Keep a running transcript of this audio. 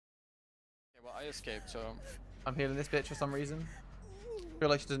Well, I escaped, so I'm healing this bitch for some reason. I feel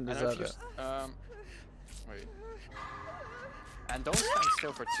like she doesn't deserve it. Wait. And don't stand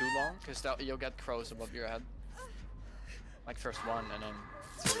still for too long, because you'll get crows above your head. Like first one, and then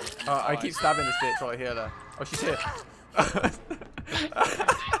two. And then I keep stabbing this bitch while I heal her. Oh, she's here.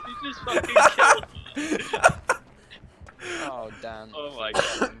 You just fucking killed her. Oh, damn. Oh my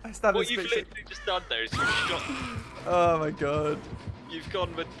god. I stabbed What this you've bitch. literally just done there is you've shot. Oh my god. You've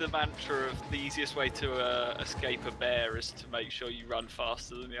gone with the mantra of the easiest way to escape a bear is to make sure you run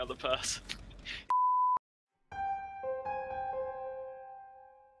faster than the other person.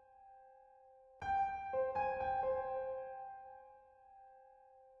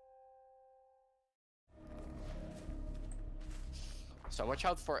 So watch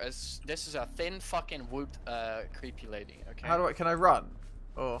out for us. This is a thin fucking wood creepy lady. Okay. How do I? Can I run?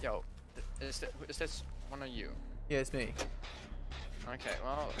 Oh. Yo, is this one of you? Yeah, it's me. Okay.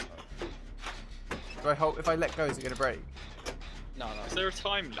 Well. Do I hold? If I let go, is it gonna break? No. Is there a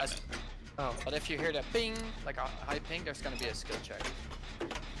time limit? Oh. But if you hear that ping, like a high ping, there's gonna be a skill check.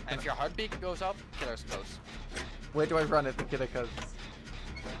 And if your heartbeat goes up, killer's close. Where do I run if the killer comes?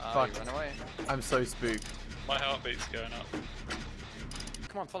 Fuck. You run away. I'm so spooked. My heartbeat's going up.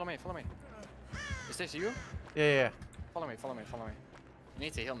 Come on, follow me, follow me. Is this you? Yeah. Follow me, follow me, follow me. You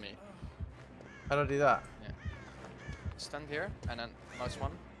need to heal me. How do I do that? Yeah. Stand here, and then mouse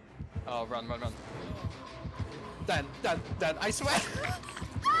one. Oh, run. Dan, I swear!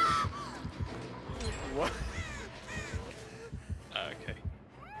 What? Okay.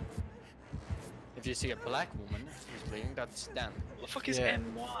 If you see a black woman who's bleeding, that's Dan. What the fuck is Yeah.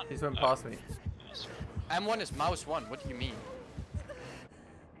 N1? He just went past me. M1 is mouse one, what do you mean?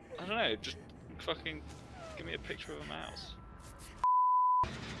 I don't know, just fucking give me a picture of a mouse.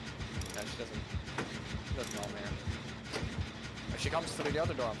 Yeah, she doesn't know me. If she comes through the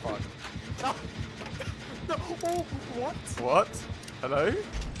other door, I'm fucked. No! No! Oh, what? What? Hello?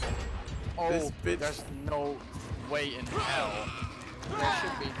 Oh, This bitch. there's no way in hell. There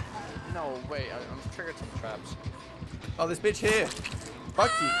should be no way. I'm triggered some traps. Oh, this bitch here.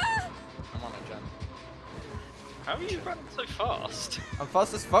 Fuck you. I'm on a gen. How are you running so fast? I'm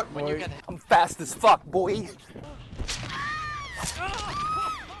fast as fuck, boy. When you get I'm fast as fuck, boy.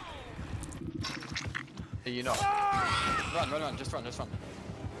 Are you not? run, just run.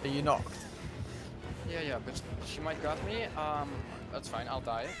 Are you not? Yeah, but she might grab me. That's fine. I'll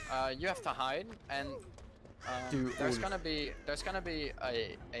die. You have to hide, and there's gonna be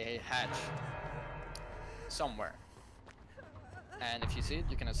a hatch somewhere. And if you see it,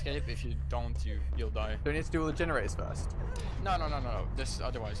 you can escape. If you don't, you'll die. Do we need to do all the generators first? No. This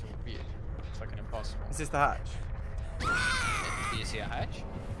otherwise it would be fucking impossible. Is this the hatch? Do you see a hatch?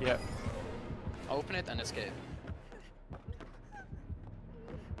 Yep. Open it and escape.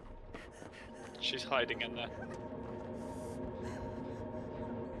 She's hiding in there.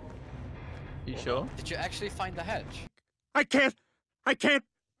 You sure? Did you actually find the hatch? I can't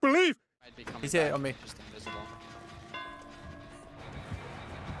believe. Might be coming He's here back, on me. Just invisible.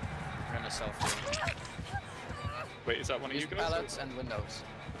 I'm gonna self-heal. Wait, is that one of Use you guys? pallets and windows.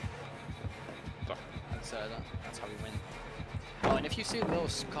 Fuck. That's how we win. Oh, and if you see little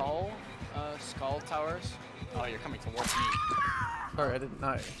skull towers, oh, you're coming towards me. Sorry, I didn't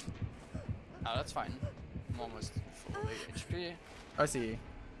know. Oh, that's fine. I'm almost full HP. I see you.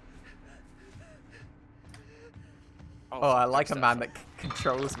 Oh, Oh, I like a there's man that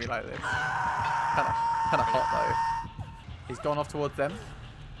controls me like this. Kinda hot though. He's gone off towards them.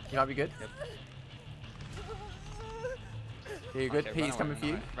 You might be good. Yep. Yeah, you good? Okay, Pete's coming for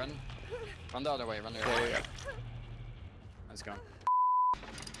you. Run the other way. Run the other way. Let's go.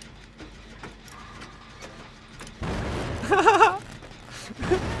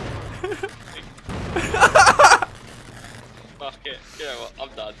 Fuck it. You know what? I'm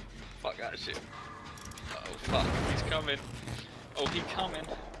done. Fuck that shit. Oh fuck, he's coming. Oh, he coming.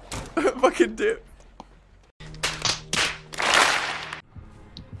 Fucking dip.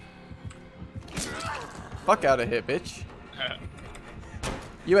 Fuck out of here, bitch.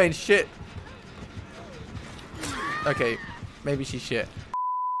 You ain't shit. Okay, maybe she's shit.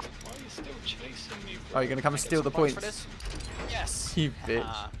 Why are you still chasing me? Oh, you're gonna come and steal the Points points? for this? Yes. You bitch.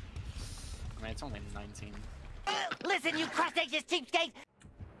 I mean, it's only 19. Listen, you cross-anxious cheapskate!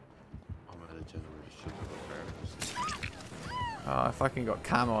 Oh, I fucking got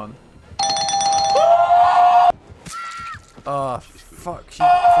cam on. Oh, fuck. She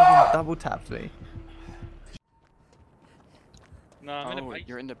fucking double tapped me. No, I'm in a Oh, base.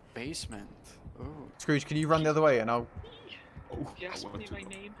 you're in the basement. Oh. Scrooge, can you run the other way and I'll... Yes, what do I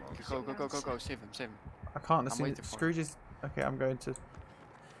need? Go. Save him. I can't. I'm waiting for Scrooge is... Okay, I'm going to...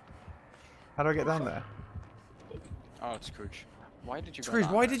 How do I get down there? Oh, it's Scrooge. Why did you go Scrooge,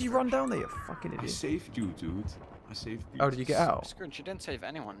 down why there, did you Scrooge? run down there, you fucking I idiot? saved you, dude. I saved you. Oh, did you get out? Scrooge, you didn't save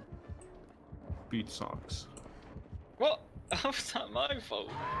anyone. Pete sucks. What? How's that my fault?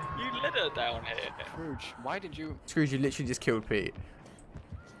 You led her down here. Scrooge, why did you... Scrooge, you literally just killed Pete.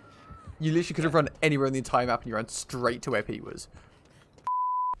 You literally could have run anywhere on the entire map and you ran straight to where Pete was.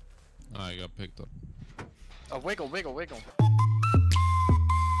 I got picked up. Oh, wiggle, wiggle, wiggle.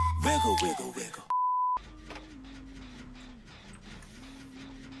 Wiggle, wiggle, wiggle.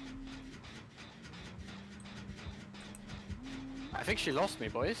 I think she lost me,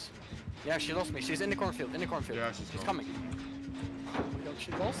 boys. Yeah, she lost me. She's in the cornfield, in the cornfield. Yeah, she's gone. coming. Oh my god,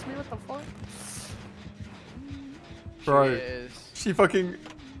 she lost me, what the fuck? Bro, She is... she fucking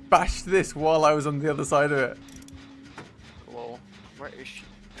bashed this while I was on the other side of it. Whoa, where is she?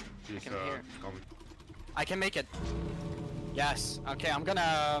 She's can hear. coming. I can make it. Yes. Okay, I'm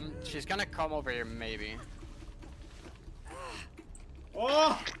gonna... she's gonna come over here, maybe.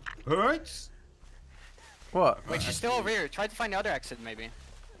 Oh! Hurts? What? Wait, she's still over here. Try to find the other exit, maybe.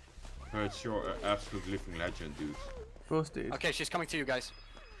 Hurts, you're an absolute living legend, dude. Of course, dude. Okay, she's coming to you guys.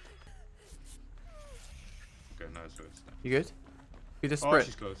 Okay, nice Hurts. You good? You just Oh, sprint.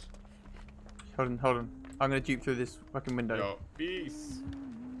 she's close. Hold on, hold on. I'm gonna dupe through this fucking window. Yo, peace.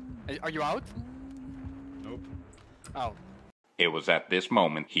 Are you out? Nope. Oh. It was at this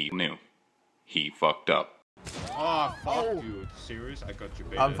moment he knew. He fucked up. Oh, fuck, dude. Serious? I got you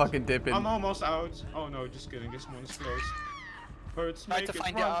baited. I'm fucking dipping. I'm almost out. Oh no, just kidding. This one's close. Hurts, Try make to it.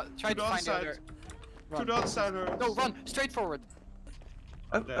 find Run. the... try to find the other... To the other side, Hurts. No, run! Straight forward!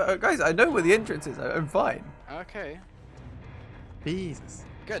 Guys, I know where the entrance is. I'm fine. Okay. Jesus.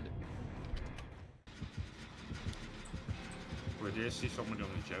 Good. Wait, do you see somebody on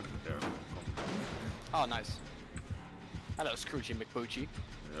the jet there? Oh, nice. Hello, Scroogey McBoochie.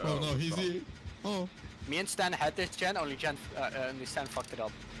 Oh no, he's here. Oh. Me and Stan had this gen, only Stan fucked it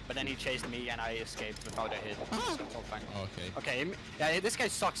up. But then he chased me and I escaped without a hit. So it's all fine. Okay. Okay, yeah, this guy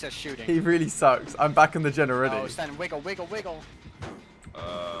sucks at shooting. He really sucks. I'm back in the gen already. Oh, Stan, wiggle, wiggle, wiggle.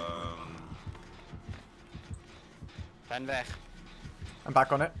 Ben weg. I'm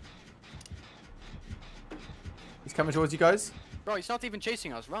back on it. He's coming towards you guys. Bro, he's not even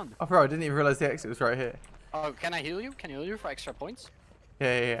chasing us, run. Oh, bro, I didn't even realize the exit was right here. Oh, can I heal you? Can I heal you for extra points?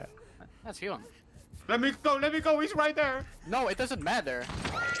 Yeah. Let's heal him. Let me go, he's right there. No, it doesn't matter.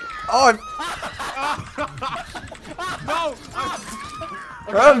 Oh, No!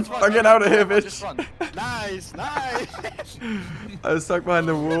 run! I'm getting out of here, Just bitch. run. Nice, nice. I was stuck behind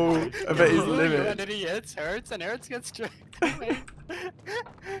the wall. I bet he's And living. then he hits Hurts and Hurts gets tricked.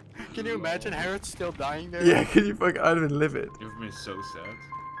 Can you imagine Hurts still dying there? Yeah, can you fuck? I'd have been livid. You've been so sad.